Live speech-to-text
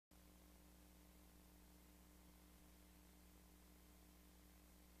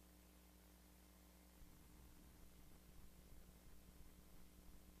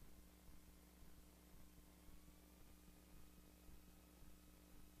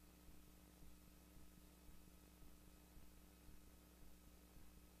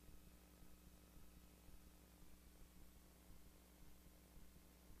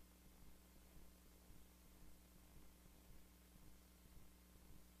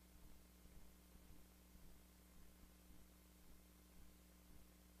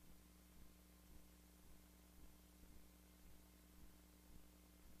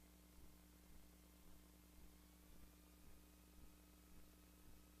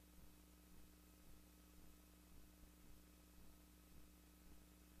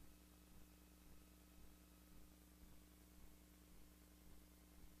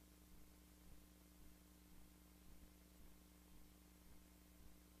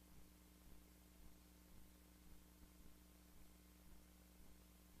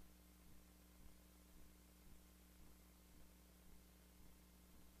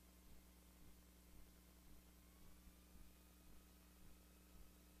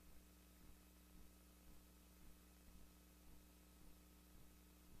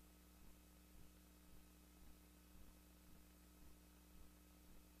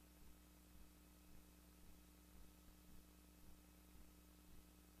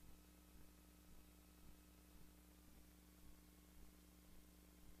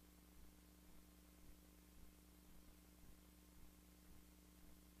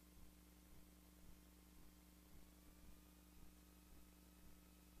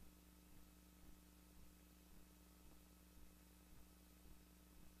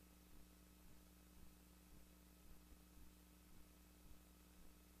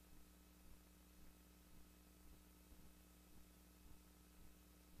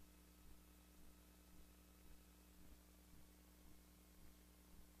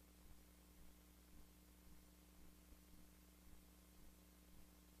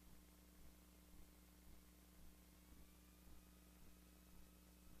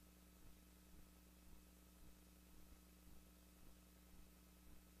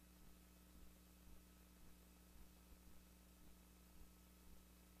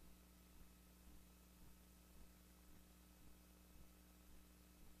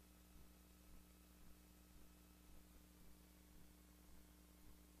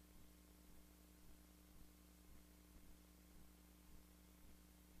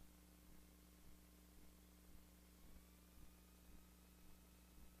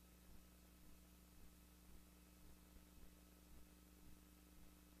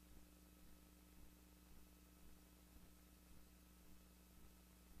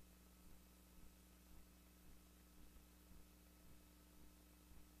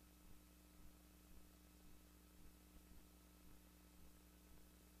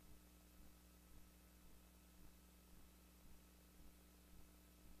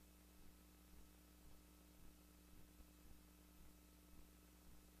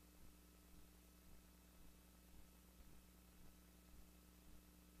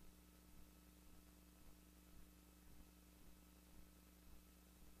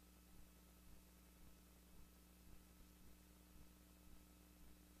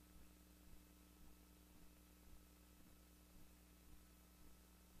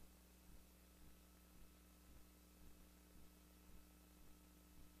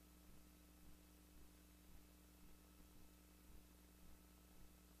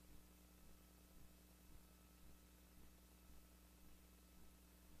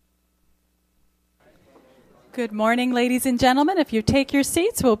Good morning, ladies and gentlemen. If you take your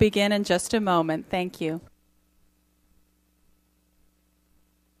seats, we'll begin in just a moment. Thank you.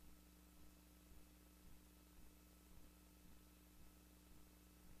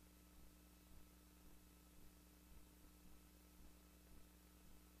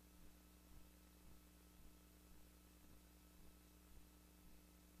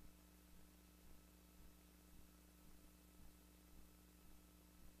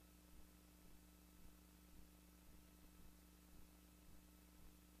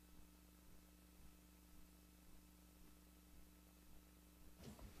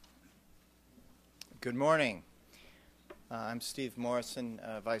 Good morning. I'm Steve Morrison,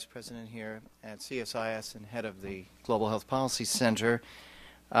 Vice President here at CSIS and head of the Global Health Policy Center.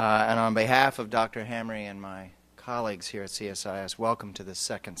 And on behalf of Dr. Hamry and my colleagues here at CSIS, welcome to the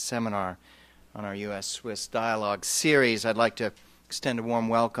second seminar on our U.S.-Swiss Dialogue series. I'd like to extend a warm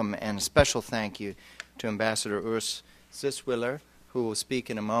welcome and a special thank you to Ambassador Urs Ziswiller, who will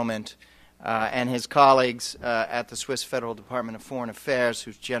speak in a moment, and his colleagues at the Swiss Federal Department of Foreign Affairs,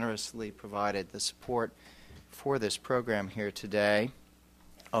 who've generously provided the support for this program here today.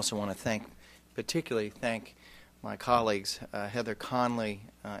 I also want to particularly thank my colleagues, Heather Conley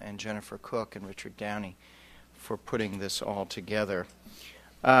and Jennifer Cook and Richard Downey, for putting this all together.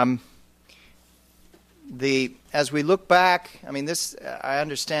 As we look back, I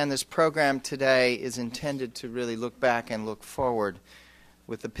understand this program today is intended to really look back and look forward,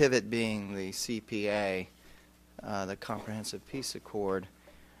 with the pivot being the CPA, the Comprehensive Peace Accord.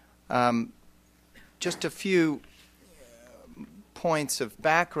 Just a few points of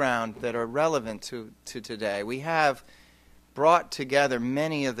background that are relevant to today. We have brought together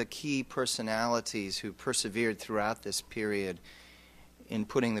many of the key personalities who persevered throughout this period in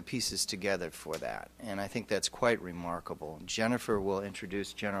putting the pieces together for that, and I think that's quite remarkable. Jennifer will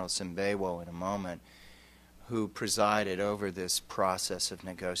introduce General Sumbeiywo in a moment, who presided over this process of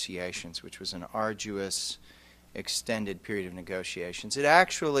negotiations, which was an arduous, extended period of negotiations. It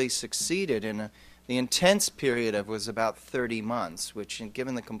actually succeeded in the intense period was about 30 months, which,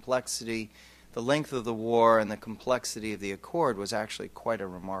 given the complexity, the length of the war and the complexity of the accord, was actually quite a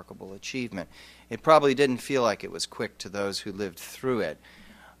remarkable achievement. It probably didn't feel like it was quick to those who lived through it.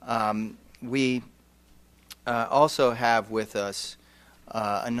 We also have with us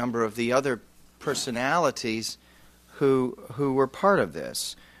a number of the other personalities who were part of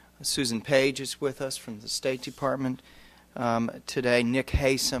this. Susan Page is with us from the State Department today. Nick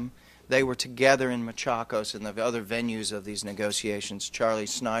Haysom. They were together in Machakos and the other venues of these negotiations. Charlie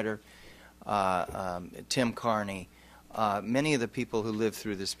Snyder, Tim Carney, many of the people who lived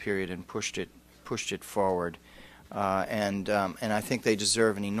through this period and pushed it forward. And I think they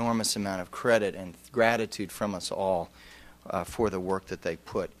deserve an enormous amount of credit and gratitude from us all for the work that they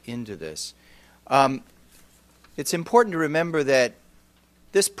put into this. It's important to remember that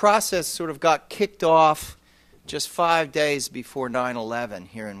this process sort of got kicked off just 5 days before 9/11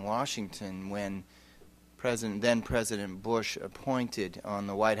 here in Washington, when then President Bush appointed on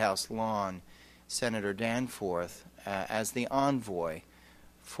the White House lawn Senator Danforth as the envoy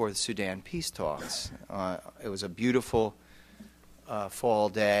for the Sudan peace talks. It was a beautiful fall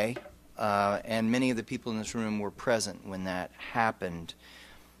day, and many of the people in this room were present when that happened.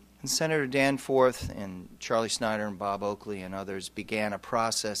 And Senator Danforth and Charlie Snyder and Bob Oakley and others began a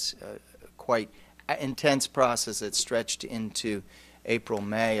process, quite intense process that stretched into April,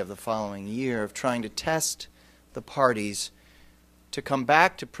 May of the following year, of trying to test the parties to come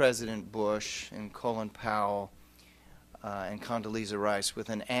back to President Bush and Colin Powell and Condoleezza Rice with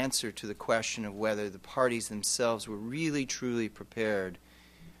an answer to the question of whether the parties themselves were really, truly prepared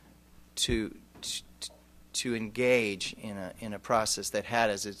to engage in a process that had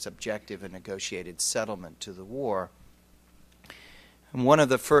as its objective a negotiated settlement to the war. And one of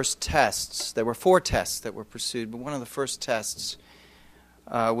the first tests, there were 4 tests that were pursued, but one of the first tests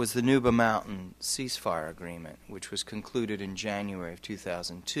was the Nuba Mountain ceasefire agreement, which was concluded in January of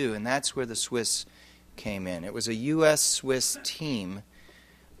 2002, and that's where the Swiss came in. It was a U.S.-Swiss team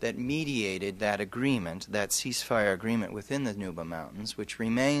that mediated that agreement, that ceasefire agreement within the Nuba Mountains, which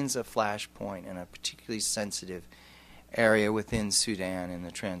remains a flashpoint in a particularly sensitive area within Sudan in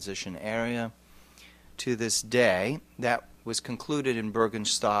the transition area to this day. That was concluded in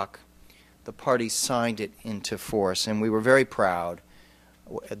Bergenstock. The parties signed it into force, and we were very proud,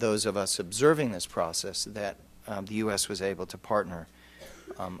 those of us observing this process, that the U.S. was able to partner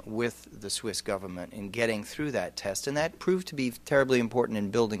with the Swiss government in getting through that test, and that proved to be terribly important in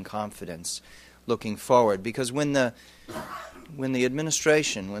building confidence looking forward, because when the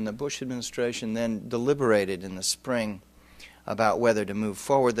Bush administration then deliberated in the spring about whether to move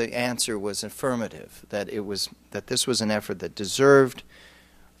forward, the answer was affirmative, that this was an effort that deserved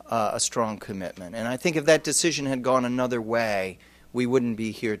a strong commitment. And I think if that decision had gone another way, we wouldn't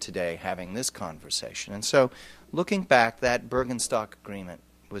be here today having this conversation. And so, looking back, that Bergenstock Agreement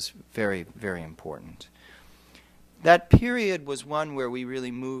was very, very important. That period was one where we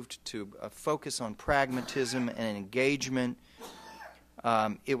really moved to a focus on pragmatism and engagement.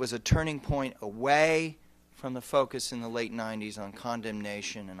 It was a turning point away from the focus in the late 90s on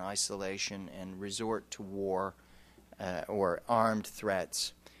condemnation and isolation and resort to war or armed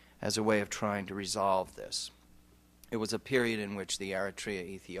threats as a way of trying to resolve this. It was a period in which the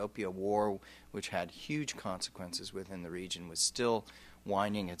Eritrea-Ethiopia war, which had huge consequences within the region, was still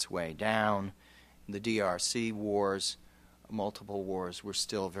winding its way down. The DRC wars, multiple wars, were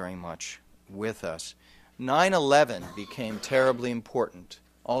still very much with us. 9/11 became terribly important,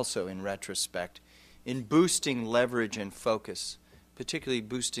 also in retrospect, in boosting leverage and focus, particularly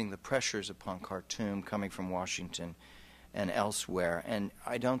boosting the pressures upon Khartoum coming from Washington and elsewhere. And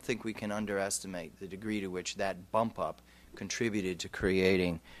I don't think we can underestimate the degree to which that bump up contributed to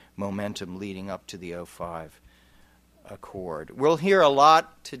creating momentum leading up to the 2005 Accord. We'll hear a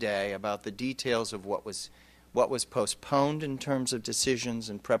lot today about the details of what was postponed in terms of decisions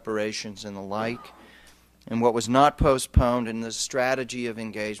and preparations and the like, and what was not postponed, and the strategy of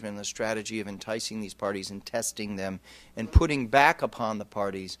engagement, the strategy of enticing these parties and testing them and putting back upon the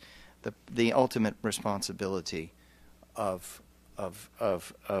parties the ultimate responsibility of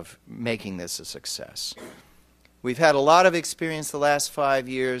making this a success. We've had a lot of experience the last 5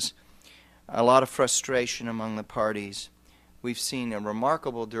 years, a lot of frustration among the parties. We've seen a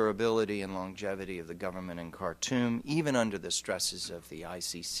remarkable durability and longevity of the government in Khartoum, even under the stresses of the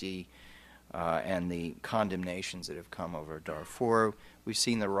ICC and the condemnations that have come over Darfur. We've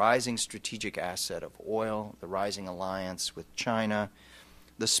seen the rising strategic asset of oil, the rising alliance with China,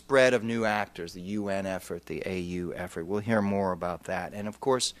 the spread of new actors, the UN effort, the AU effort. We'll hear more about that. And of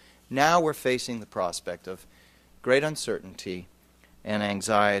course, now we're facing the prospect of great uncertainty and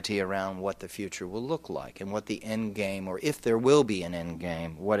anxiety around what the future will look like and what the end game, or if there will be an end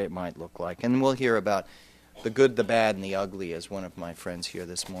game, what it might look like. And we'll hear about the good, the bad, and the ugly, as one of my friends here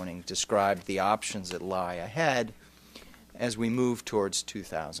this morning described the options that lie ahead as we move towards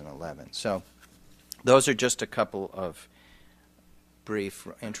 2011. So those are just a couple of brief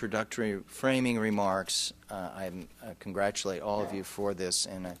introductory framing remarks. I congratulate all of you for this,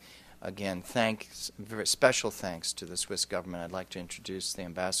 and again, very special thanks to the Swiss government. I'd like to introduce the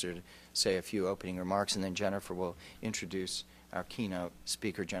ambassador to say a few opening remarks, and then Jennifer will introduce our keynote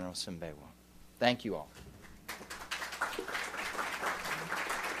speaker, General Sumbeiywo. Thank you all.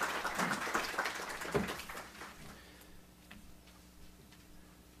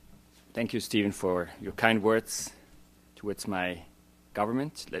 Thank you, Stephen, for your kind words towards my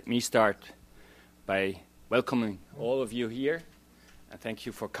government. Let me start by welcoming all of you here, and thank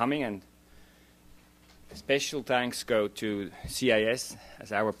you for coming. And special thanks go to CIS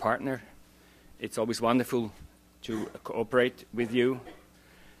as our partner. It's always wonderful to cooperate with you,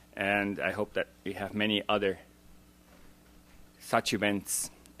 and I hope that we have many other such events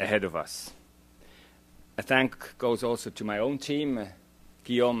ahead of us. A thank goes also to my own team,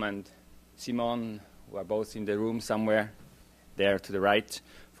 Guillaume and Simon, who are both in the room somewhere there to the right,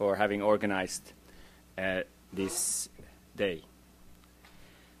 for having organized this day.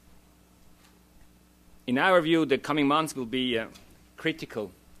 In our view, the coming months will be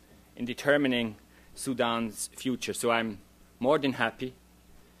critical in determining Sudan's future. So I'm more than happy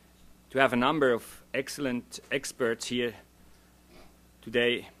to have a number of excellent experts here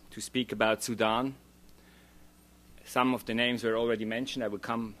today to speak about Sudan. Some of the names were already mentioned. I will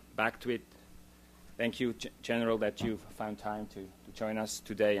come back to it. Thank you, General, that you found time to join us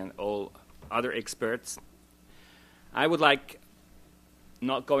today, and all other experts. I would like,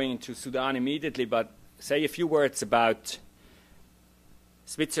 not going into Sudan immediately, but say a few words about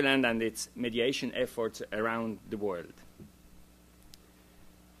Switzerland and its mediation efforts around the world.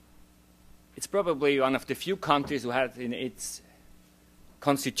 It's probably one of the few countries who had in its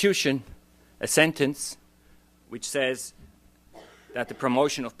constitution a sentence which says that the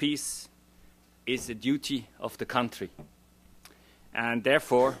promotion of peace is the duty of the country. And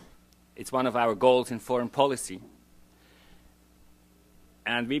therefore, it's one of our goals in foreign policy.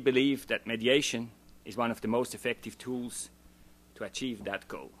 And we believe that mediation is one of the most effective tools to achieve that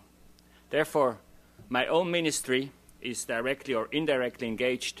goal. Therefore, my own ministry is directly or indirectly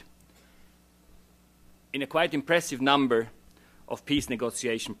engaged in a quite impressive number of peace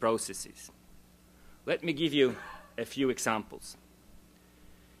negotiation processes. Let me give you a few examples.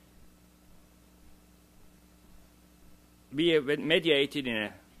 we mediated in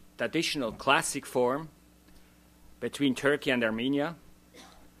a traditional classic form between Turkey and Armenia.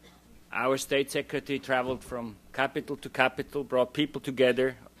 Our state secretary traveled from capital to capital, brought people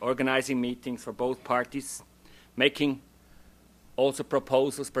together, organizing meetings for both parties, making also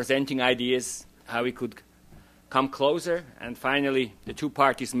proposals, presenting ideas, how we could come closer. And finally, the two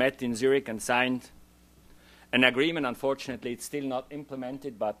parties met in Zurich and signed an agreement. Unfortunately, it's still not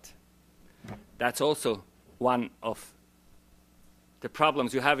implemented, but that's also one of the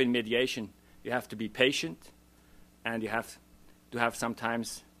problems you have in mediation. You have to be patient, and you have to have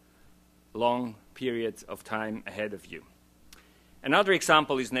sometimes long periods of time ahead of you. Another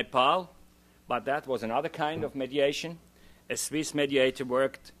example is Nepal, but that was another kind of mediation. A Swiss mediator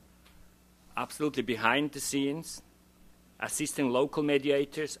worked absolutely behind the scenes, assisting local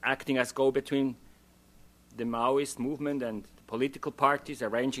mediators, acting as go-between the Maoist movement and the political parties,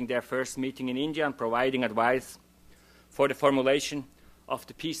 arranging their first meeting in India and providing advice for the formulation of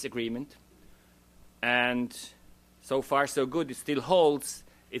the peace agreement. And so far so good. It still holds.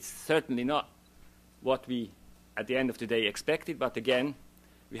 It's certainly not what we, at the end of the day, expected, but again,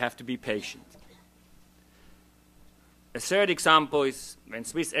 we have to be patient. A third example is when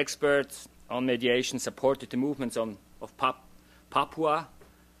Swiss experts on mediation supported the movements of Papua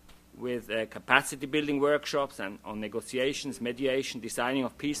with capacity building workshops and on negotiations, mediation, designing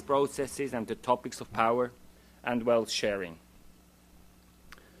of peace processes, and the topics of power and wealth sharing.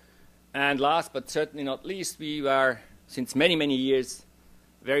 And last but certainly not least, we were, since many, many years,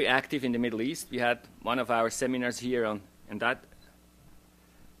 very active in the Middle East. We had one of our seminars here on that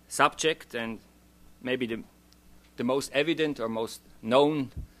subject, and maybe the most evident or most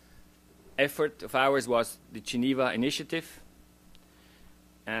known effort of ours was the Geneva Initiative.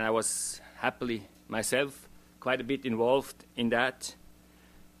 And I was happily myself quite a bit involved in that.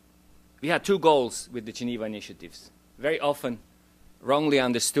 We had two goals with the Geneva Initiatives, very often wrongly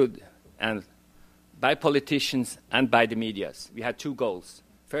understood and by politicians and by the medias. We had two goals.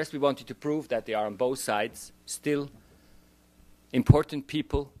 First, we wanted to prove that there are on both sides still important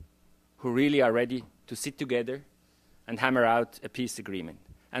people who really are ready to sit together and hammer out a peace agreement.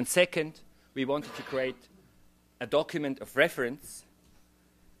 And second, we wanted to create a document of reference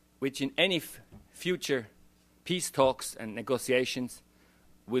which in any future peace talks and negotiations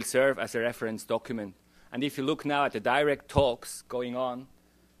will serve as a reference document. And if you look now at the direct talks going on,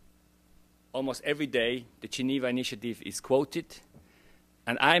 almost every day the Geneva Initiative is quoted.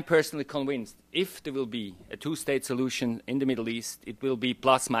 And I'm personally convinced if there will be a two-state solution in the Middle East, it will be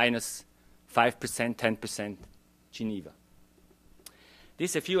plus minus 5%, 10% Geneva.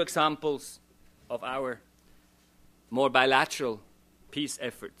 These are a few examples of our more bilateral peace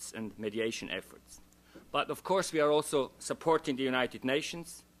efforts and mediation efforts. But of course we are also supporting the United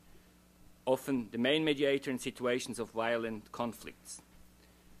Nations, often the main mediator in situations of violent conflicts.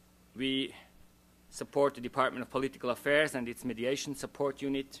 We support the Department of Political Affairs and its mediation support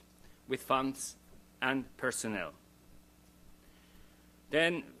unit with funds and personnel.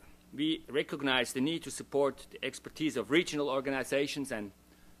 Then we recognize the need to support the expertise of regional organizations, and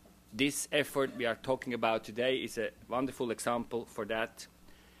this effort we are talking about today is a wonderful example for that.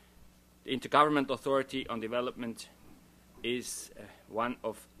 The Intergovernmental Authority on Development is one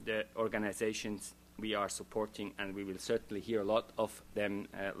of the organizations we are supporting, and we will certainly hear a lot of them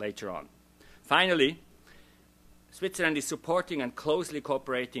later on. Finally, Switzerland is supporting and closely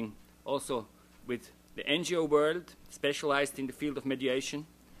cooperating also with the NGO world, specialized in the field of mediation.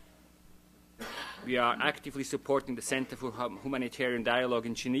 We are actively supporting the Center for Humanitarian Dialogue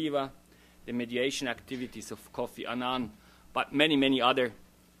in Geneva, the mediation activities of Kofi Annan, but many, many other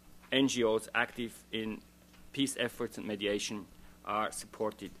NGOs active in peace efforts and mediation are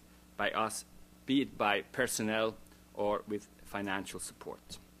supported by us, be it by personnel or with financial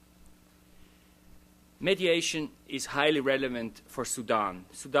support. Mediation is highly relevant for Sudan.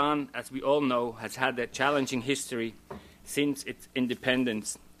 Sudan, as we all know, has had a challenging history since its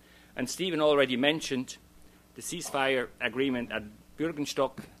independence. And Stephen already mentioned the ceasefire agreement at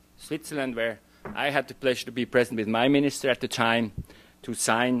Bürgenstock, Switzerland, where I had the pleasure to be present with my minister at the time to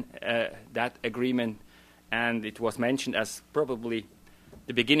sign that agreement. And it was mentioned as probably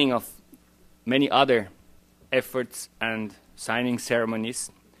the beginning of many other efforts and signing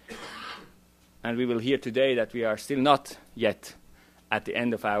ceremonies. And we will hear today that we are still not yet at the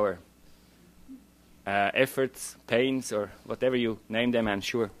end of our efforts, pains, or whatever you name them. I'm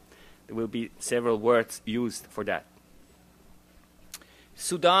sure there will be several words used for that.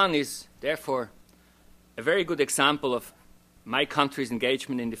 Sudan is therefore a very good example of my country's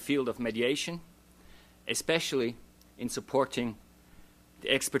engagement in the field of mediation, especially in supporting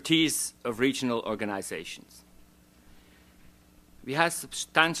the expertise of regional organizations. we have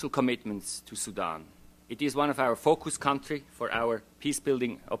substantial commitments to Sudan. It is one of our focus countries for our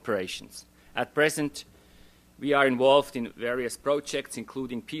peace-building operations. At present, we are involved in various projects,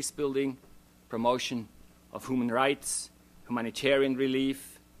 including peace-building, promotion of human rights, humanitarian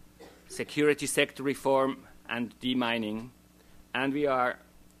relief, security sector reform, and demining, and we are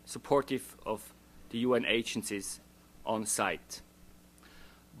supportive of the UN agencies on site.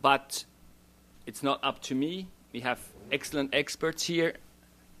 But it's not up to me. We have excellent experts here,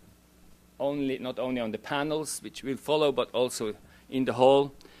 not only on the panels, which will follow, but also in the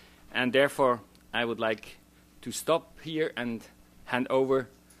hall. And therefore, I would like to stop here and hand over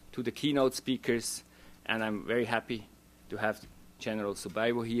to the keynote speakers. And I'm very happy to have General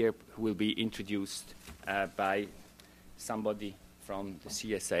Sumbeiywo here, who will be introduced by somebody from the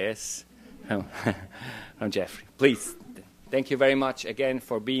CSIS, from Jeffrey. Please, thank you very much again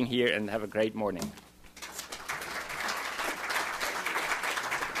for being here, and have a great morning.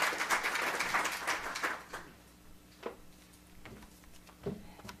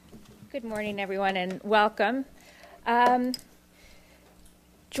 Good morning, everyone, and welcome.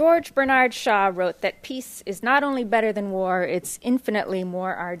 George Bernard Shaw wrote that peace is not only better than war, it's infinitely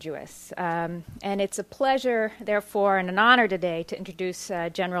more arduous. And it's a pleasure, therefore, and an honor today to introduce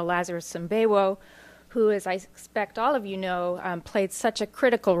General Lazaro Sumbeiywo, who, as I expect all of you know, played such a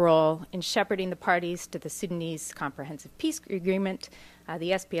critical role in shepherding the parties to the Sudanese Comprehensive Peace Agreement,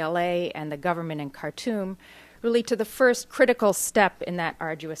 the SPLA, and the government in Khartoum, really to the first critical step in that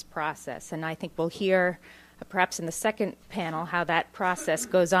arduous process. And I think we'll hear, perhaps in the second panel, how that process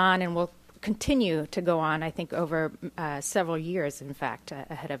goes on and will continue to go on, I think, over several years, in fact,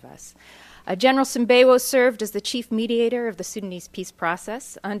 ahead of us. General Sumbeiywo served as the chief mediator of the Sudanese Peace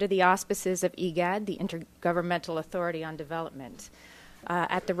Process under the auspices of IGAD, the Intergovernmental Authority on Development.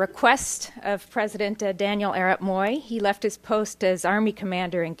 At the request of President Daniel Arap Moi, he left his post as Army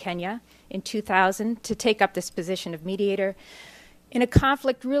Commander in Kenya in 2000 to take up this position of mediator in a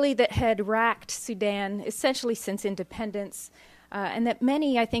conflict really that had racked Sudan essentially since independence, and that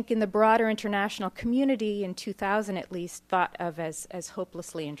many, I think, in the broader international community in 2000 at least, thought of as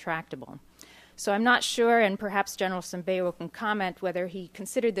hopelessly intractable. So I'm not sure, and perhaps General Sumbeiywo can comment whether he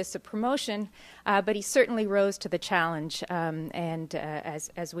considered this a promotion, but he certainly rose to the challenge,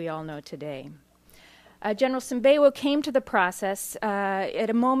 as we all know today. General Sumbeiywo came to the process at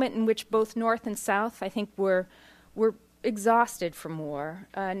a moment in which both North and South, I think, were exhausted from war.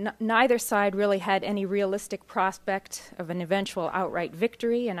 Neither side really had any realistic prospect of an eventual outright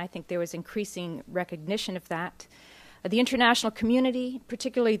victory, and I think there was increasing recognition of that. The international community,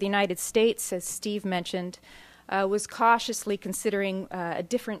 particularly the United States, as Steve mentioned, was cautiously considering a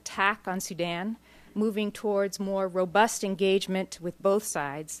different tack on Sudan, moving towards more robust engagement with both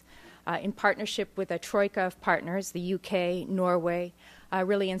sides, in partnership with a troika of partners, the UK, Norway,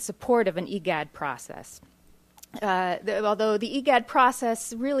 really in support of an IGAD process. Although the IGAD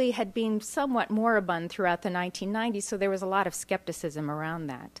process really had been somewhat moribund throughout the 1990s, so there was a lot of skepticism around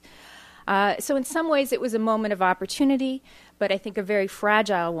that. So in some ways it was a moment of opportunity, but I think a very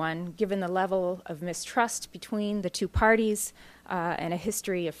fragile one, given the level of mistrust between the two parties and a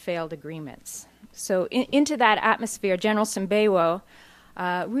history of failed agreements. So into that atmosphere, General Sumbeiywo,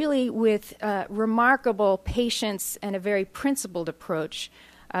 really with remarkable patience and a very principled approach,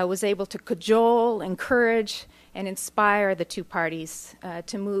 was able to cajole, encourage, and inspire the two parties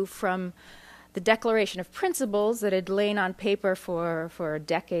to move from the declaration of principles that had lain on paper for a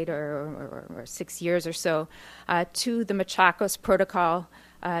decade or 6 years or so, to the Machakos Protocol,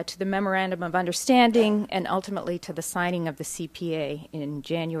 to the Memorandum of Understanding, and ultimately to the signing of the CPA in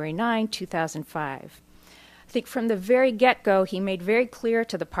January 9, 2005. I think from the very get-go, he made very clear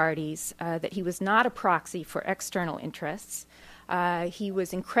to the parties that he was not a proxy for external interests. He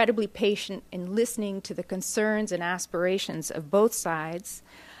was incredibly patient in listening to the concerns and aspirations of both sides.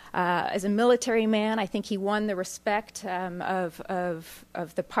 As a military man, I think he won the respect of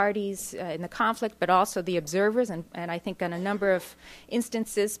the parties in the conflict, but also the observers, and I think on a number of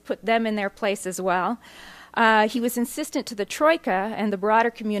instances put them in their place as well. He was insistent to the Troika and the broader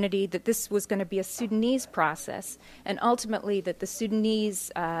community that this was going to be a Sudanese process, and ultimately that the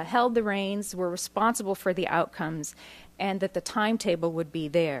Sudanese held the reins, were responsible for the outcomes, and that the timetable would be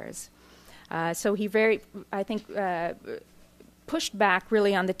theirs. So he pushed back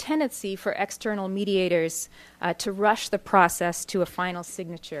really on the tendency for external mediators to rush the process to a final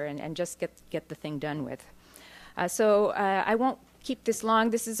signature and just get the thing done with. So I won't keep this long.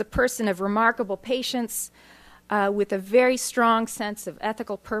 This is a person of remarkable patience with a very strong sense of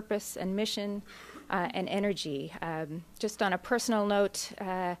ethical purpose and mission and energy. Just on a personal note,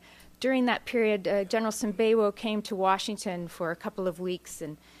 During that period, General Sumbeiywo came to Washington for a couple of weeks,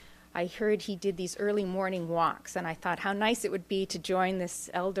 and I heard he did these early morning walks, and I thought how nice it would be to join this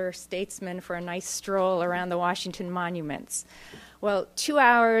elder statesman for a nice stroll around the Washington monuments. Well, 2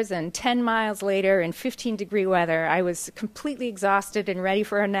 hours and 10 miles later in 15-degree weather, I was completely exhausted and ready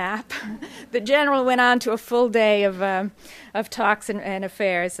for a nap. The general went on to a full day of talks and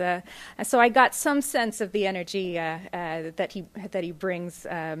affairs. So I got some sense of the energy that he brings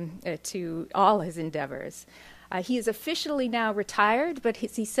to all his endeavors. He is officially now retired, but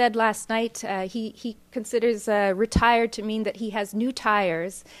he said last night he considers retired to mean that he has new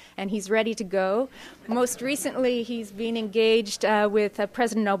tires and he's ready to go. Most recently, he's been engaged with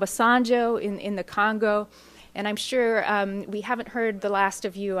President Obasanjo in the Congo, and I'm sure we haven't heard the last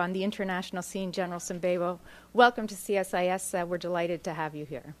of you on the international scene, General Sumbeiywo. Welcome to CSIS. We're delighted to have you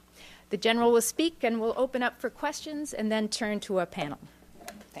here. The General will speak, and we'll open up for questions and then turn to a panel.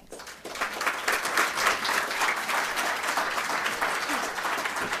 Thanks.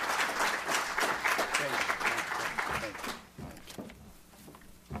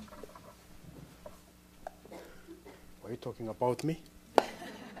 Are you talking about me?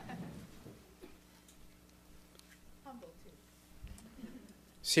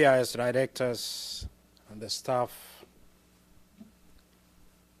 CIS directors and the staff,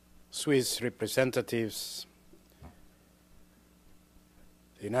 Swiss representatives,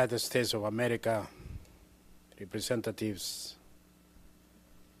 the United States of America representatives,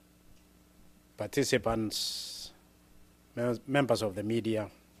 participants, members of the media,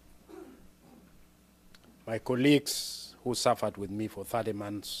 my colleagues who suffered with me for 30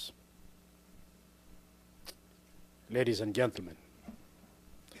 months, ladies and gentlemen,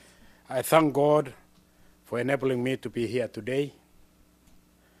 I thank God for enabling me to be here today,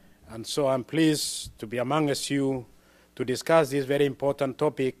 and so I'm pleased to be amongst you to discuss this very important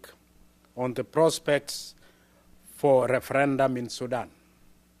topic on the prospects for referendum in Sudan.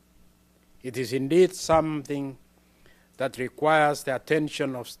 It is indeed something that requires the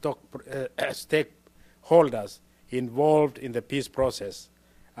attention of stakeholders involved in the peace process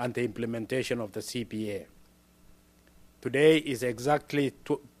and the implementation of the CPA. Today is exactly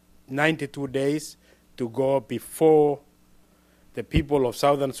 92 days to go before the people of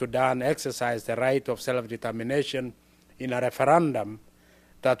Southern Sudan exercise the right of self-determination in a referendum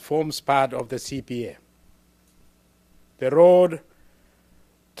that forms part of the CPA. The road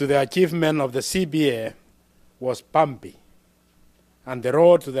to the achievement of the CPA was bumpy, and the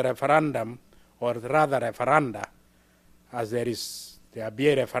road to the referendum, or rather referenda, as there be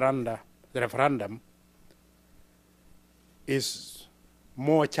a referendum, is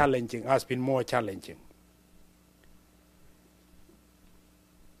more challenging, has been more challenging.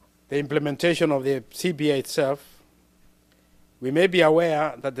 The implementation of the CPA itself, we may be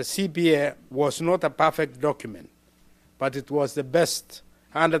aware that the CPA was not a perfect document, but it was the best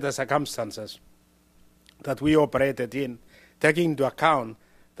under the circumstances that we operated in, taking into account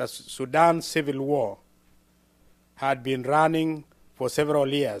that Sudan's civil war had been running for several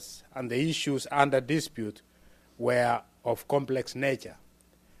years, and the issues under dispute were of complex nature.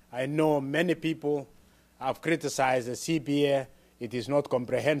 I know many people have criticized the CPA. It is not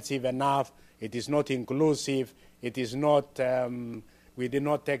comprehensive enough. It is not inclusive. It is not, we did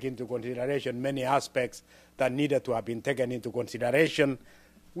not take into consideration many aspects that needed to have been taken into consideration.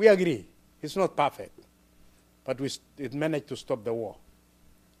 We agree. It's not perfect, but it managed to stop the war.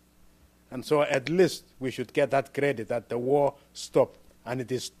 And so at least we should get that credit that the war stopped, and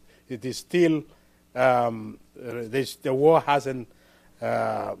it is still, the war hasn't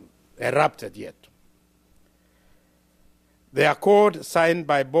erupted yet. The accord signed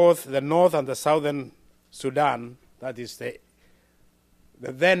by both the North and the Southern Sudan, that is the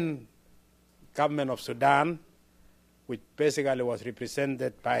then government of Sudan, which basically was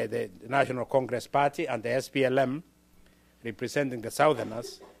represented by the National Congress Party and the SPLM, representing the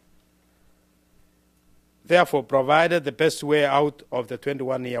Southerners, therefore provided the best way out of the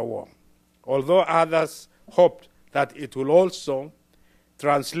 21-year war, although others hoped that it will also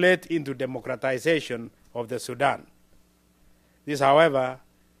translate into democratization of the Sudan. This, however,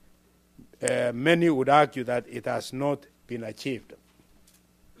 many would argue that it has not been achieved.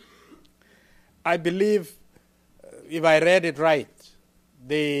 I believe, if I read it right,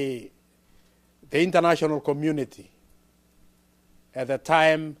 the international community at the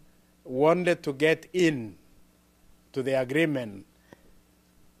time wanted to get in to the agreement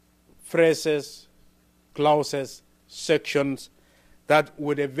phrases, clauses, sections that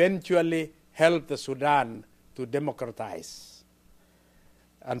would eventually help the Sudan to democratize.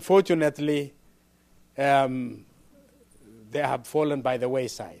 Unfortunately, they have fallen by the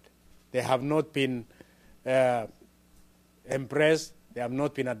wayside. They have not been embraced. They have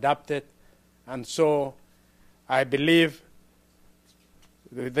not been adapted. And so I believe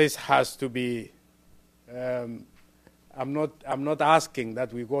this has to be, I'm not asking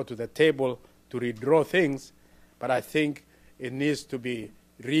that we go to the table to redraw things, but I think it needs to be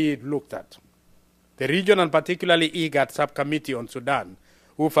re-looked at. The regional, particularly IGAD subcommittee on Sudan,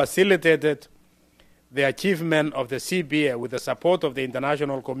 who facilitated the achievement of the CBA with the support of the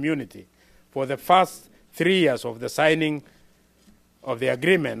international community for the first 3 years of the signing of the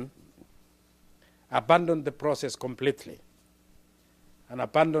agreement, abandoned the process completely and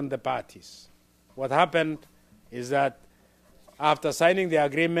abandoned the parties. What happened is that after signing the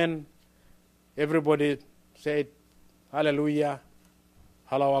agreement, everybody said, hallelujah,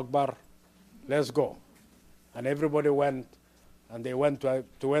 Allahu Akbar, let's go. And everybody went, and they went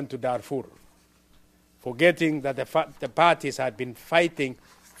to Darfur, forgetting that the parties had been fighting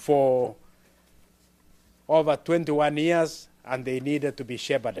for over 21 years, and they needed to be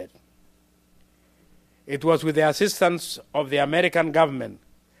shepherded. It was with the assistance of the American government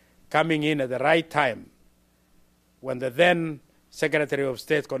coming in at the right time when the then Secretary of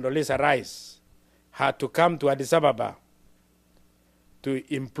State, Condoleezza Rice, had to come to Addis Ababa to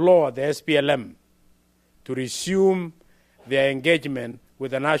implore the SPLM to resume their engagement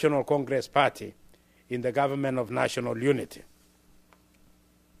with the National Congress Party in the government of national unity.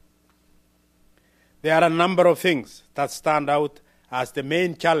 There are a number of things that stand out as the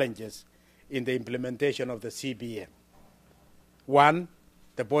main challenges in the implementation of the CBA. One,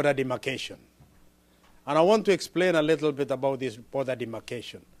 the border demarcation. And I want to explain a little bit about this border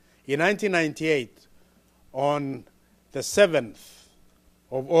demarcation. In 1998, on the 7th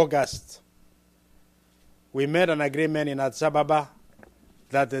of August, we made an agreement in Addis Ababa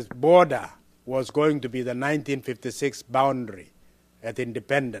that the border was going to be the 1956 boundary at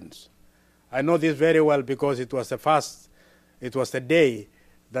independence. I know this very well because it was the day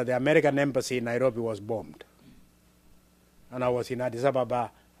that the American embassy in Nairobi was bombed. And I was in Addis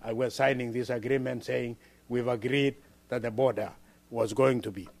Ababa, I was signing this agreement saying we've agreed that the border was going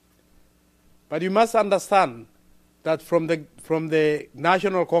to be. But you must understand that from the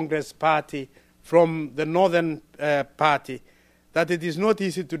National Congress Party, from the Northern Party, that it is not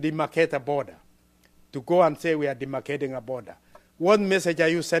easy to demarcate a border, to go and say we are demarcating a border. What message are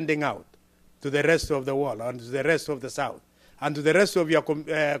you sending out to the rest of the world and to the rest of the South and to the rest of your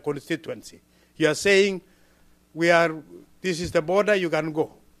constituency? You are saying, this is the border, you can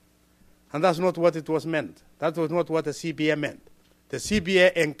go. And that's not what it was meant. That was not what the CBA meant. The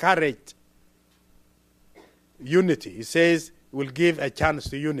CBA encouraged unity. It says we'll give a chance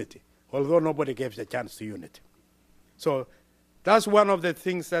to unity, although nobody gives a chance to unity. So that's one of the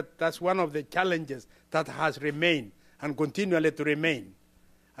things that's one of the challenges that has remained and continually to remain.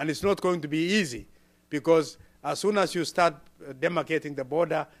 And it's not going to be easy because as soon as you start demarcating the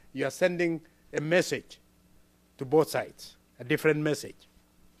border, you are sending a message to both sides, a different message.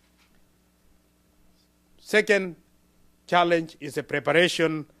 Second challenge is the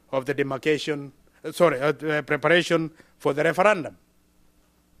preparation of the demarcation, preparation for the referendum.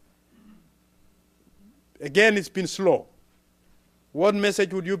 Again, it's been slow. What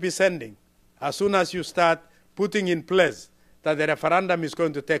message would you be sending as soon as you start putting in place that the referendum is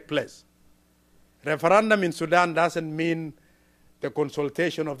going to take place? Referendum in Sudan doesn't mean the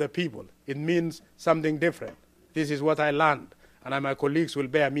consultation of the people. It means something different. This is what I learned, and my colleagues will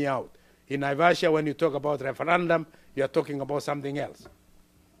bear me out. In Naivasha, when you talk about referendum, you are talking about something else.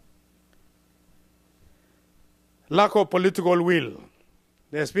 Lack of political will.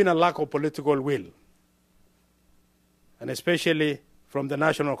 There's been a lack of political will, and especially from the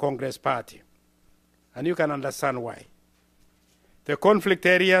National Congress Party. And you can understand why. The conflict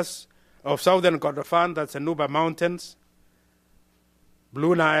areas of southern Kordofan, that's the Nuba Mountains,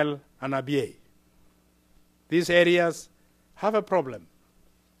 Blue Nile, and Abyei. These areas have a problem.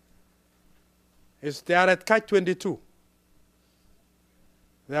 They are at catch-22.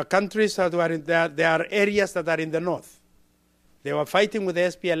 There are countries that are there are areas that are in the north. They were fighting with the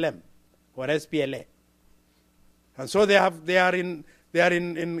SPLM or SPLA, and so they are in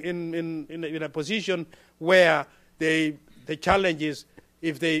a position where the challenge is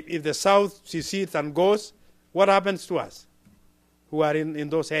if the South secedes and goes, what happens to us who are in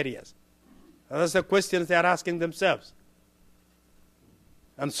those areas? And that's the questions they are asking themselves.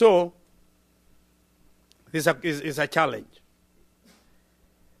 And so this is a challenge.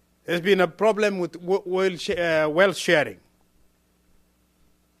 There's been a problem with wealth sharing.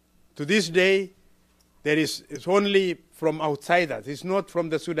 To this day, it's only from outsiders. It's not from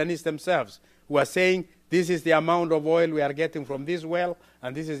the Sudanese themselves who are saying this is the amount of oil we are getting from this well,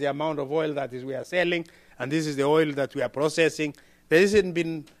 and this is the amount of oil that we are selling, and this is the oil that we are processing. There hasn't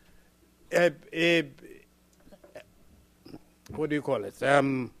been what do you call it?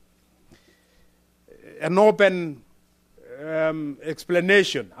 An open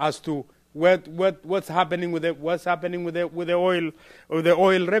explanation as to what's happening with the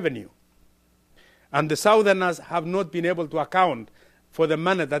oil revenue. And the Southerners have not been able to account for the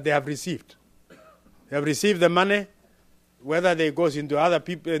money that they have received. They have received the money, whether it goes into other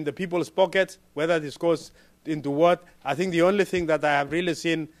people, in the people's pockets, whether this goes into what. I think the only thing that I have really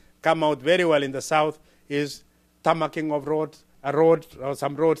seen come out very well in the South is tarmacking of roads, or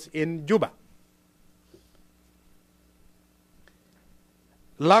some roads in Juba.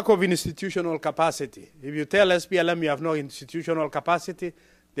 Lack of institutional capacity. If you tell SPLM you have no institutional capacity,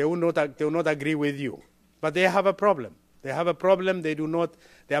 they will not agree with you. But they have a problem. They have a problem. They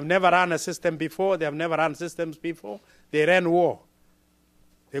have never run a system before. They have never run systems before. They ran war.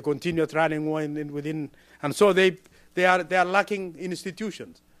 They continued running war within, and so they are lacking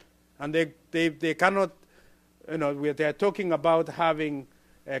institutions, and they cannot. They are talking about having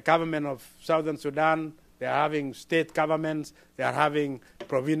a government of Southern Sudan. They are having state governments. They are having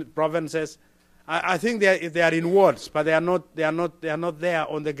provinces. I think they are in words, but they are not there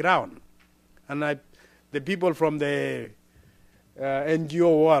on the ground. And the people from the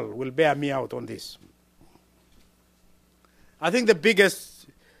NGO world will bear me out on this. I think the biggest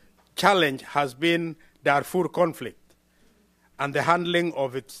challenge has been Darfur conflict and the handling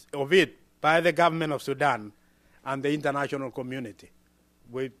of it by the government of Sudan and the international community.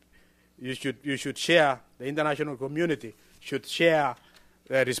 You should share, the international community should share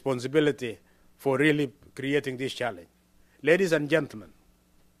the responsibility for really creating this challenge. Ladies and gentlemen,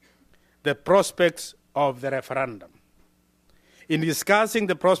 the prospects of the referendum. In discussing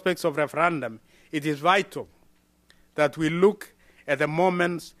the prospects of referendum, it is vital that we look at the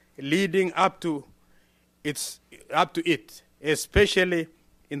moments leading up to it, especially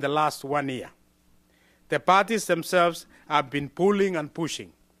in the last 1 year. The parties themselves have been pulling and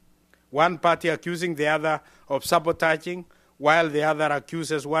pushing, one party accusing the other of sabotaging, while the other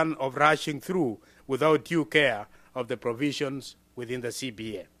accuses one of rushing through without due care of the provisions within the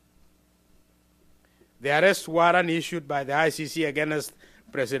CBA. The arrest warrant issued by the ICC against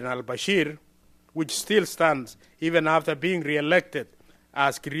President al-Bashir, which still stands even after being re-elected,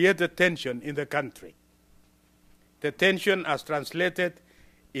 has created tension in the country. The tension has translated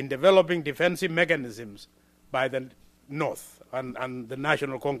in developing defensive mechanisms by the North and the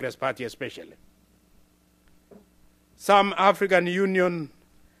National Congress Party especially. Some African Union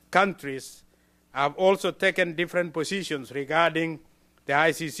countries have also taken different positions regarding the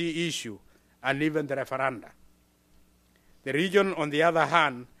ICC issue and even the referenda. The region, on the other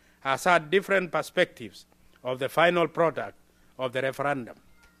hand, has had different perspectives of the final product of the referendum.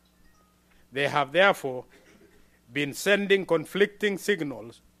 They have therefore been sending conflicting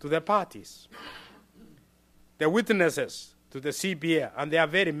signals to the parties. The witnesses to the CBA, and there are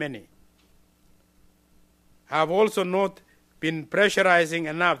very many, have also not been pressurizing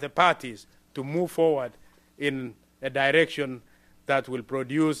enough the parties to move forward in a direction that will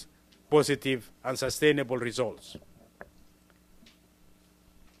produce positive and sustainable results.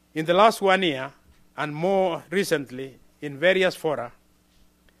 In the last 1 year, and more recently in various fora,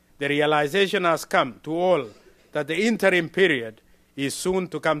 the realization has come to all that the interim period is soon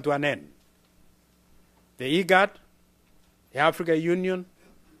to come to an end. The IGAD, the African Union,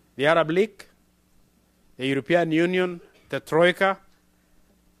 the Arab League, the European Union, the Troika,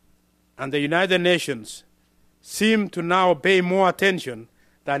 and the United Nations seem to now pay more attention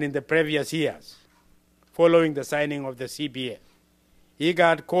than in the previous years, following the signing of the CBA.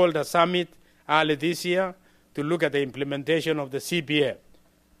 IGAD called a summit early this year to look at the implementation of the CBA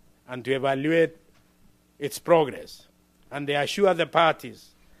and to evaluate its progress. And they assure the parties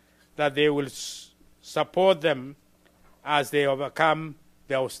that they will support them as they overcome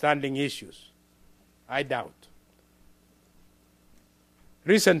the outstanding issues. I doubt.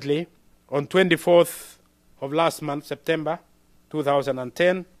 Recently, on 24th of last month, September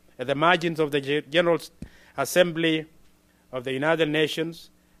 2010, at the margins of the General Assembly of the United Nations,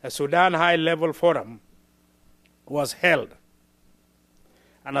 a Sudan high-level forum was held,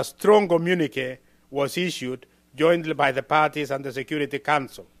 and a strong communique was issued jointly by the parties and the Security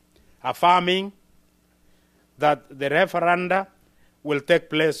Council, affirming that the referenda will take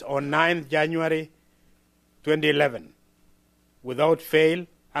place on 9th January 2011 without fail,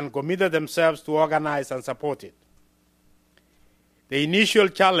 and committed themselves to organize and support it. The initial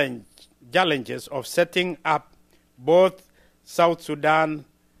challenges of setting up both South Sudan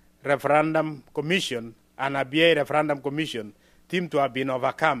Referendum Commission and ABA Referendum Commission seem to have been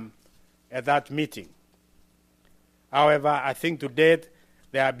overcome at that meeting. However, I think to date,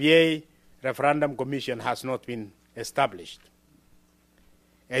 the ABA Referendum Commission has not been established.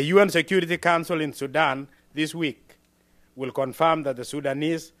 A UN Security Council in Sudan this week will confirm that the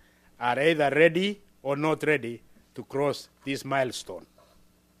Sudanese are either ready or not ready to cross this milestone.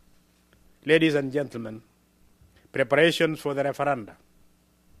 Ladies and gentlemen, preparations for the referenda.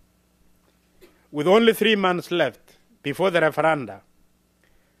 With only 3 months left before the referenda,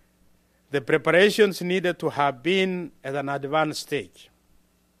 the preparations needed to have been at an advanced stage.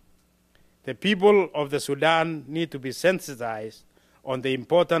 The people of the Sudan need to be sensitized on the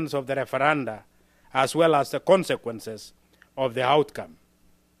importance of the referenda as well as the consequences of the outcome.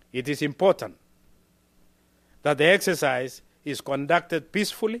 It is important that the exercise is conducted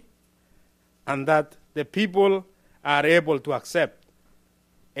peacefully and that the people are able to accept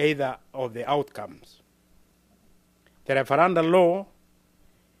either of the outcomes. The referendum law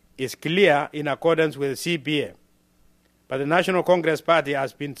is clear in accordance with the CPA, but the National Congress Party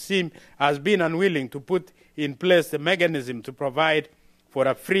has been unwilling to put in place the mechanism to provide for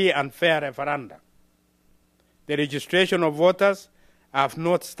a free and fair referendum. The registration of voters have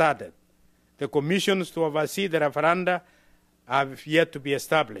not started. The commissions to oversee the referenda have yet to be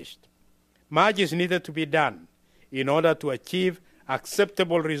established. Much is needed to be done in order to achieve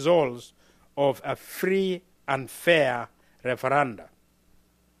acceptable results of a free and fair referenda.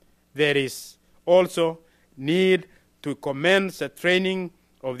 There is also need to commence the training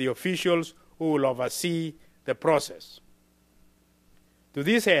of the officials who will oversee the process. To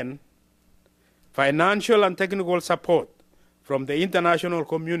this end, financial and technical support from the international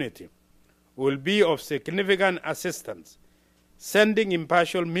community will be of significant assistance. Sending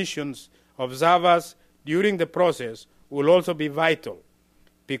impartial missions observers during the process will also be vital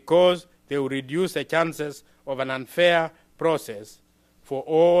because they will reduce the chances of an unfair process for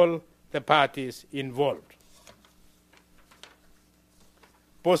all the parties involved.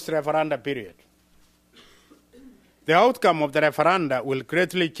 Post-referenda period. The outcome of the referenda will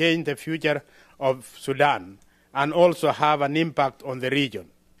greatly change the future of Sudan and also have an impact on the region.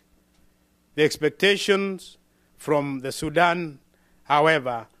 The expectations from the Sudan,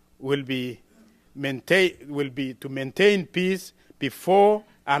 however, will be to maintain peace before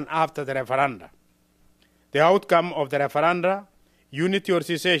and after the referenda. The outcome of the referenda, unity or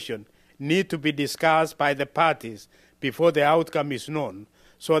secession, need to be discussed by the parties before the outcome is known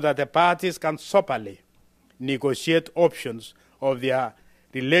so that the parties can soberly negotiate options of their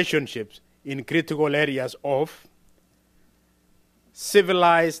relationships in critical areas of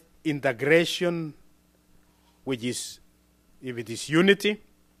civilized integration, which is, if it is unity,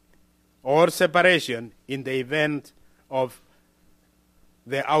 or separation in the event of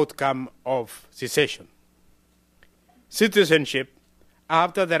the outcome of secession. Citizenship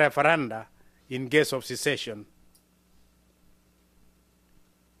after the referenda in case of secession.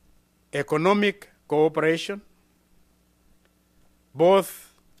 Economic cooperation.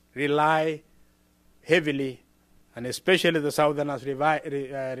 Both rely heavily, and especially the Southerners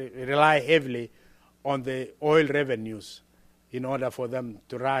rely heavily on the oil revenues in order for them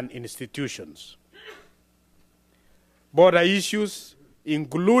to run institutions. Border issues,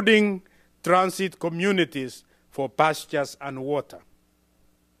 including transit communities for pastures and water.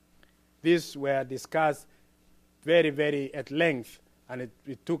 These were discussed very at length, and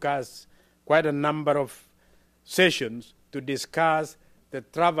it took us quite a number of sessions to discuss the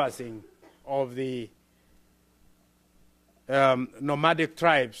traversing of the nomadic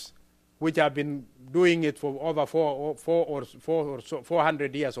tribes, which have been doing it for over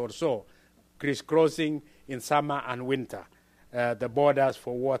 400 years or so, crisscrossing in summer and winter, the borders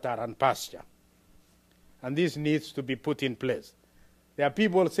for water and pasture. And this needs to be put in place. There are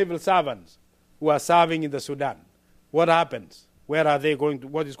people, civil servants, who are serving in the Sudan. What happens? Where are they going to?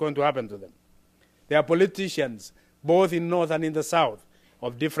 What is going to happen to them? There are politicians, both in north and in the south,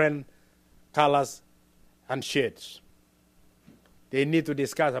 of different colors and shades. They need to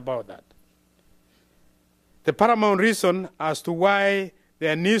discuss about that. The paramount reason as to why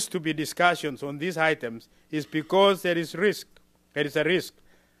there needs to be discussions on these items is because there is risk. There is a risk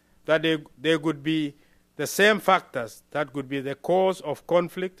that there could be the same factors that could be the cause of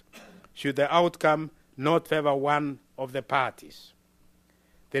conflict should the outcome not favor one of the parties.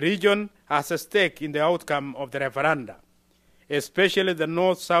 The region has a stake in the outcome of the referenda, especially the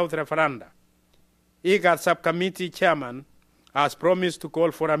North-South referenda. IGAD subcommittee chairman has promised to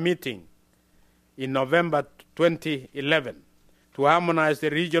call for a meeting in November 2011 to harmonize the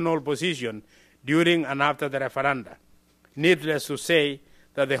regional position during and after the referenda. Needless to say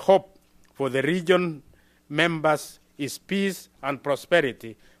that the hope for the region members is peace and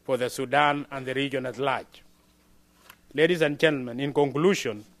prosperity for the Sudan and the region at large. Ladies and gentlemen, in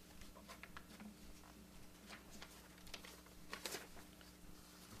conclusion,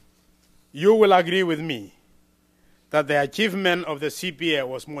 you will agree with me that the achievement of the CPA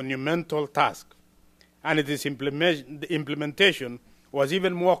was a monumental task, and its implementation was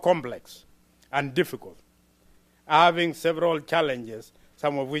even more complex and difficult, having several challenges,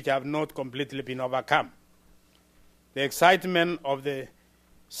 some of which have not completely been overcome. The excitement of the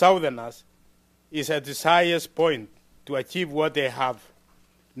Southerners is at its highest point to achieve what they have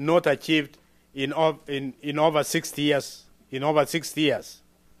not achieved in over 60 years.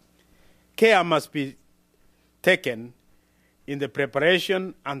 Care must be taken in the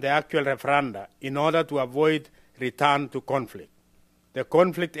preparation and the actual referenda in order to avoid return to conflict. The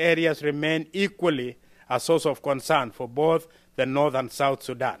conflict areas remain equally a source of concern for both the North and South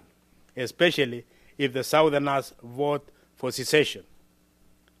Sudan, especially if the Southerners vote for secession.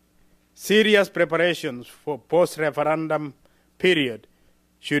 Serious preparations for post-referendum period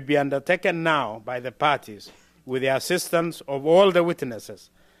should be undertaken now by the parties with the assistance of all the witnesses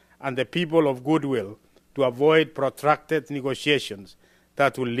and the people of goodwill to avoid protracted negotiations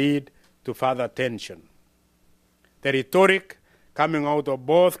that will lead to further tension. The rhetoric coming out of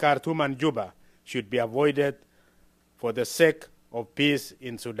both Khartoum and Juba should be avoided for the sake of peace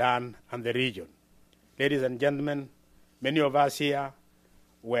in Sudan and the region. Ladies and gentlemen, many of us here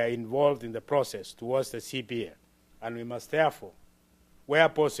were involved in the process towards the CPA, and we must therefore, where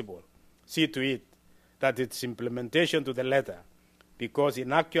possible, see to it that its implementation to the letter, because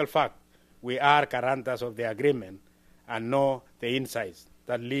in actual fact, we are guarantors of the agreement and know the insights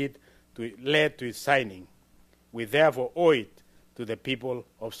that led to its signing. We therefore owe it to the people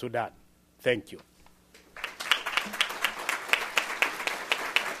of Sudan. Thank you.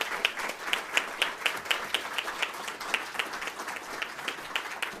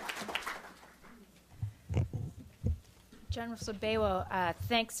 General Sumbeiywo,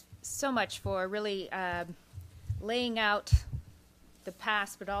 thanks so much for really laying out the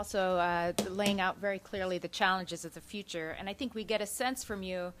past, but also laying out very clearly the challenges of the future. And I think we get a sense from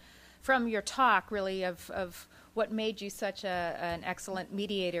you, from your talk, really, of what made you such an excellent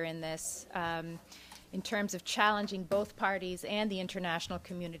mediator in this, in terms of challenging both parties and the international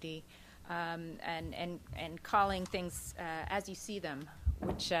community, and calling things as you see them,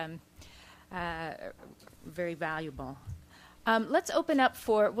 which very valuable. Let's open up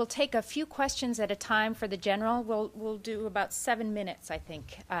we'll take a few questions at a time for the General. We'll do about 7 minutes, I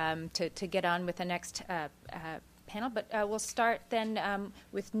think, to get on with the next panel. But we'll start then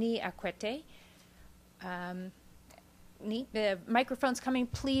with Ni Akwete. Ni, the microphone's coming.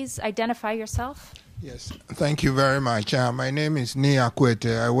 Please identify yourself. Yes, thank you very much. My name is Ni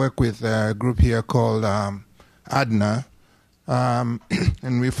Akwete. I work with a group here called ADNA,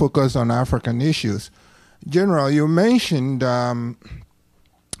 and we focus on African issues. General, you mentioned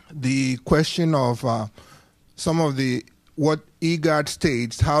the question of some of what IGAD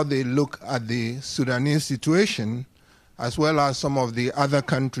states, how they look at the Sudanese situation, as well as some of the other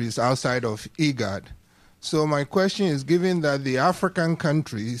countries outside of IGAD. So my question is, given that the African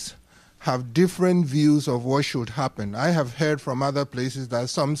countries have different views of what should happen, I have heard from other places that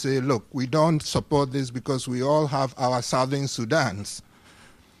some say, look, we don't support this because we all have our southern Sudans.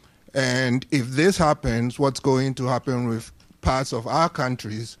 And if this happens, what's going to happen with parts of our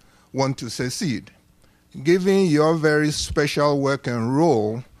countries want to secede? Given your very special work and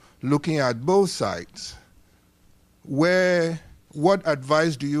role looking at both sides, what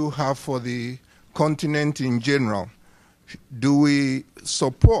advice do you have for the continent in general? Do we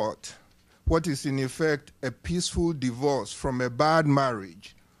support what is in effect a peaceful divorce from a bad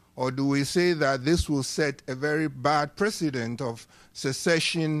marriage? Or do we say that this will set a very bad precedent of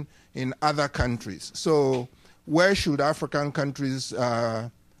secession in other countries? So where should African countries,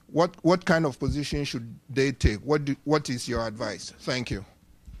 what kind of position should they take? What is your advice? Thank you.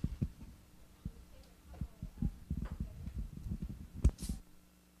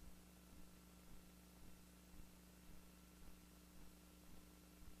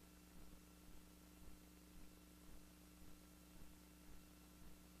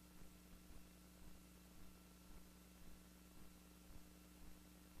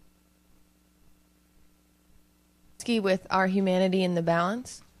 With Our Humanity in the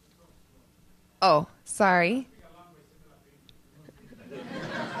Balance. Oh, sorry.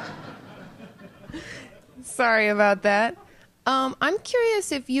 Sorry about that. I'm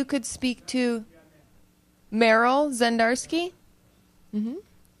curious if you could speak to Meryl Zendarsky.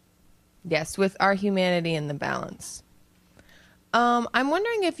 Yes, with Our Humanity in the Balance. I'm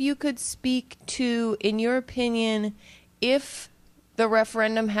wondering if you could speak to, in your opinion, if the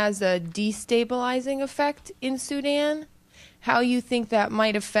referendum has a destabilizing effect in Sudan, how you think that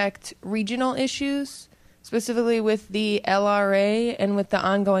might affect regional issues, specifically with the LRA and with the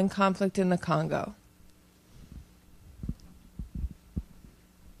ongoing conflict in the Congo.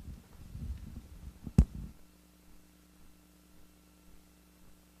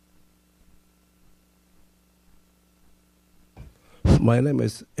 My name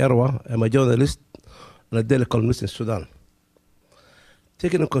is Erwa. I'm a journalist and a daily columnist in Sudan.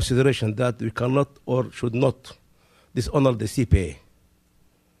 Taking into consideration that we cannot or should not dishonor the CPA,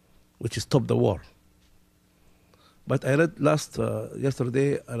 which stopped the war. But I read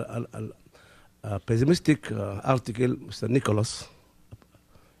yesterday a pessimistic article, Mr. Nicholas,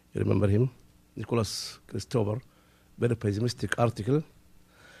 you remember him? Nicholas Christopher, very pessimistic article.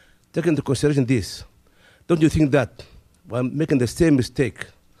 Taking into consideration this, don't you think that while making the same mistake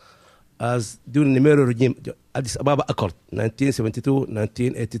as during the Nimero regime, Addis Ababa Accord,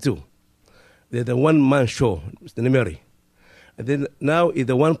 1972-1982. They're the one-man show, Mr. Nimeri. And then now it's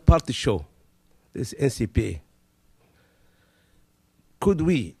the one-party show, this NCPA. Could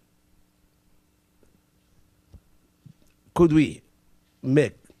we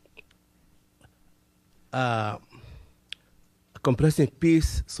make a comprehensive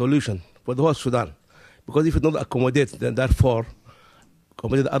peace solution for the whole Sudan? Because if we don't accommodate, then therefore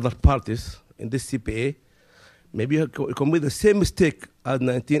accommodate other parties in this CPA, maybe you commit the same mistake as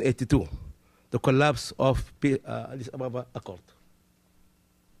 1982, the collapse of Addis Ababa Accord.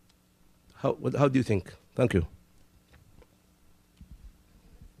 How do you think? Thank you.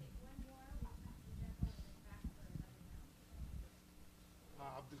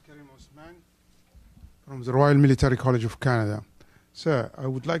 From the Royal Military College of Canada. Sir, I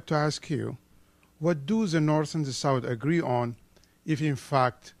would like to ask you, what do the North and the South agree on if in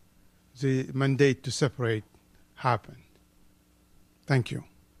fact the mandate to separate happened? Thank you.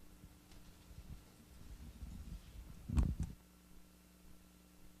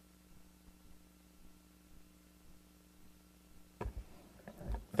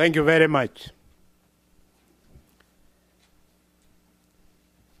 Thank you very much.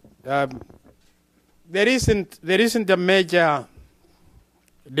 There isn't a major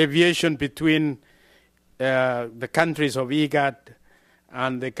deviation between the countries of IGAD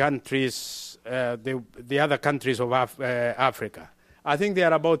and the countries, the other countries of Africa. I think they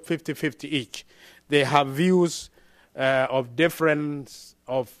are about 50-50 each. They have views of difference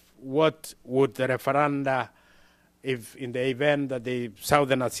of what would the referenda, if in the event that the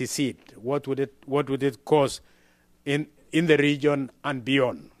Southerners secede, what would it cause in the region and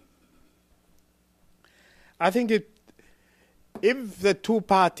beyond. I think if the two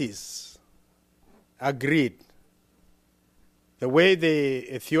parties agreed, the way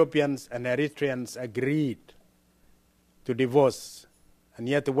the Ethiopians and Eritreans agreed to divorce and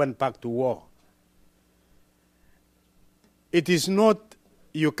yet went back to war, it is not,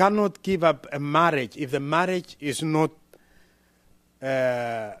 you cannot give up a marriage if the marriage is not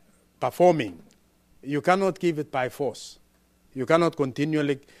performing. You cannot give it by force. You cannot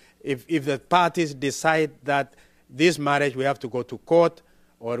continually, if the parties decide that this marriage we have to go to court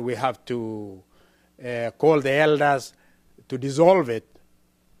or we have to call the elders to dissolve it,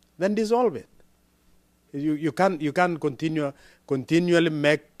 then dissolve it. You can't continually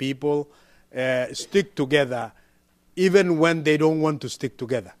make people stick together even when they don't want to stick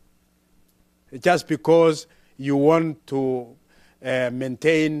together. Just because you want to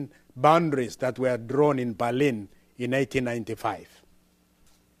maintain boundaries that were drawn in Berlin in 1895.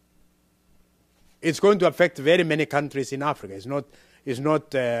 It's going to affect very many countries in Africa. It's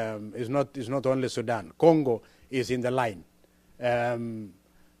not only Sudan. Congo is in the line.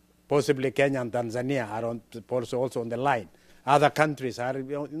 Possibly Kenya and Tanzania are also on the line. Other countries are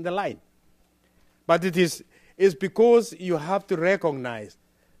in the line. But it's because you have to recognize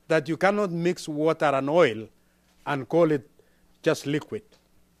that you cannot mix water and oil and call it just liquid.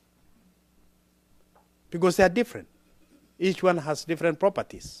 Because they are different. Each one has different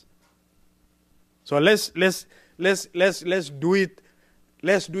properties. So let's do it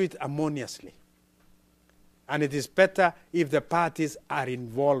harmoniously. And it is better if the parties are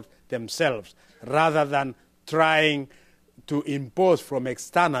involved themselves rather than trying to impose from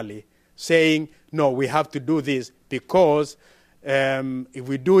externally, saying, no, we have to do this because if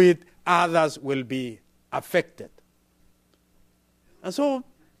we do it, others will be affected. And so,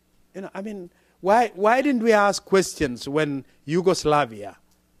 why didn't we ask questions when Yugoslavia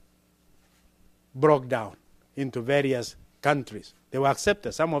broke down into various countries? They were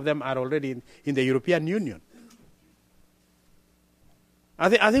accepted. Some of them are already in the European Union.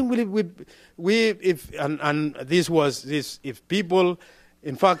 I think if people,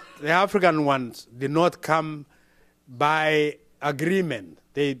 in fact, the African ones did not come by agreement.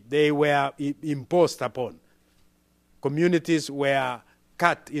 They were imposed upon. Communities were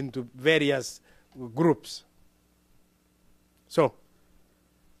cut into various groups. So,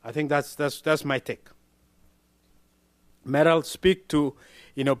 I think that's my take. Meryl, speak to,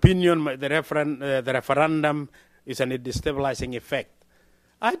 in opinion, the referendum is a destabilizing effect.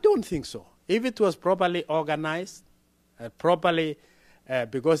 I don't think so. If it was properly organized,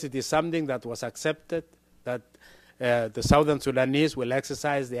 because it is something that was accepted, that the Southern Sudanese will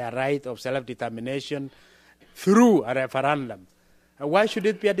exercise their right of self-determination through a referendum, why should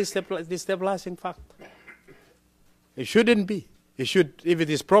it be a destabilizing factor? It shouldn't be. It should, if it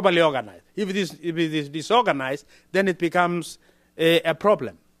is properly organized. If it is disorganized, then it becomes a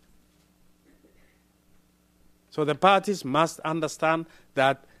problem. So the parties must understand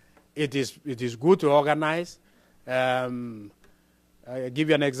that it is good to organize. I'll give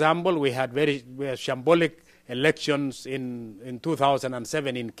you an example. We had very shambolic elections in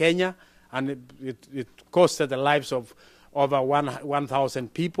 2007 in Kenya, and it costed the lives of over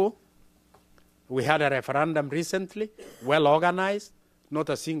 1,000 people. We had a referendum recently, well organized. Not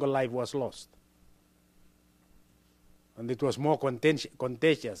a single life was lost. And it was more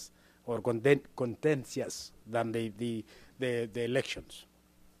contentious than the elections.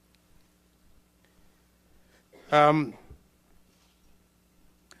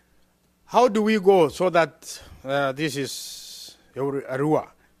 How do we go so that this is Arua?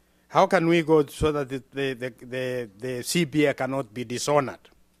 How can we go so that the CPA cannot be dishonored?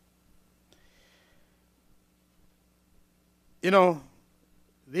 You know,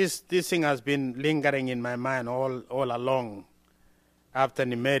 this thing has been lingering in my mind all along after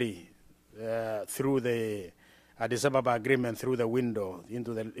Nimeri, through the Addis Ababa agreement, through the window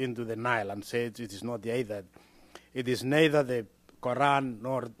into the Nile, and said it is not either. It is neither the Quran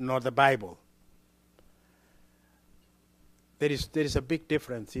nor the Bible. There is a big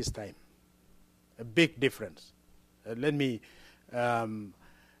difference this time, a big difference. I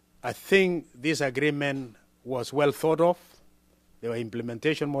think this agreement was well thought of. There were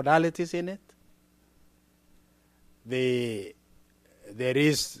implementation modalities in it. There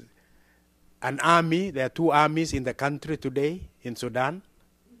is an army. There are two armies in the country today in Sudan,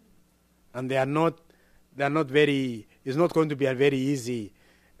 and they are not very. It's not going to be a very easy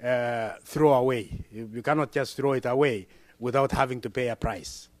throwaway. You cannot just throw it away without having to pay a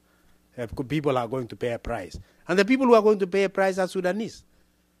price. People are going to pay a price, and the people who are going to pay a price are Sudanese,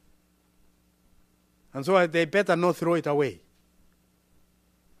 and so they better not throw it away.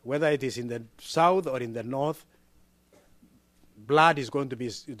 Whether it is in the south or in the north, blood is going to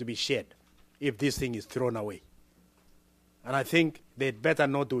be shed if this thing is thrown away. And I think they'd better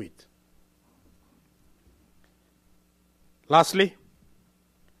not do it. Lastly,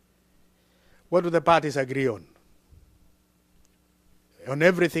 what do the parties agree on? On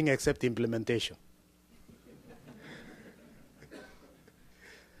everything except implementation.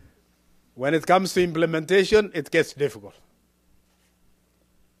 When it comes to implementation, it gets difficult.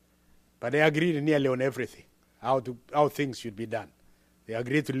 But they agree nearly on everything, how things should be done. They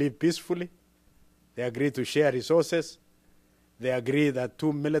agree to live peacefully. They agree to share resources. They agree that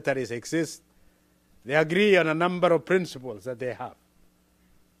two militaries exist. They agree on a number of principles that they have.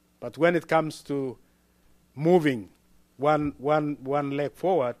 But when it comes to moving one leg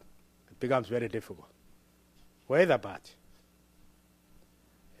forward, it becomes very difficult. For either party.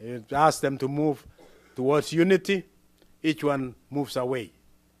 You ask them to move towards unity, each one moves away.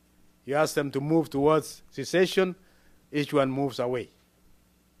 You ask them to move towards secession, each one moves away.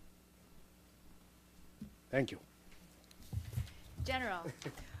 Thank you. General,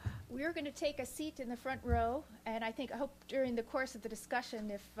 we're going to take a seat in the front row, and I hope during the course of the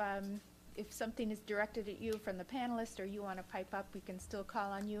discussion, if something is directed at you from the panelists or you want to pipe up, we can still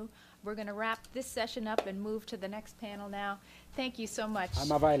call on you. We're going to wrap this session up and move to the next panel now. Thank you so much.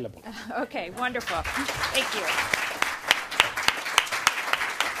 I'm available. Okay, wonderful. Thank you.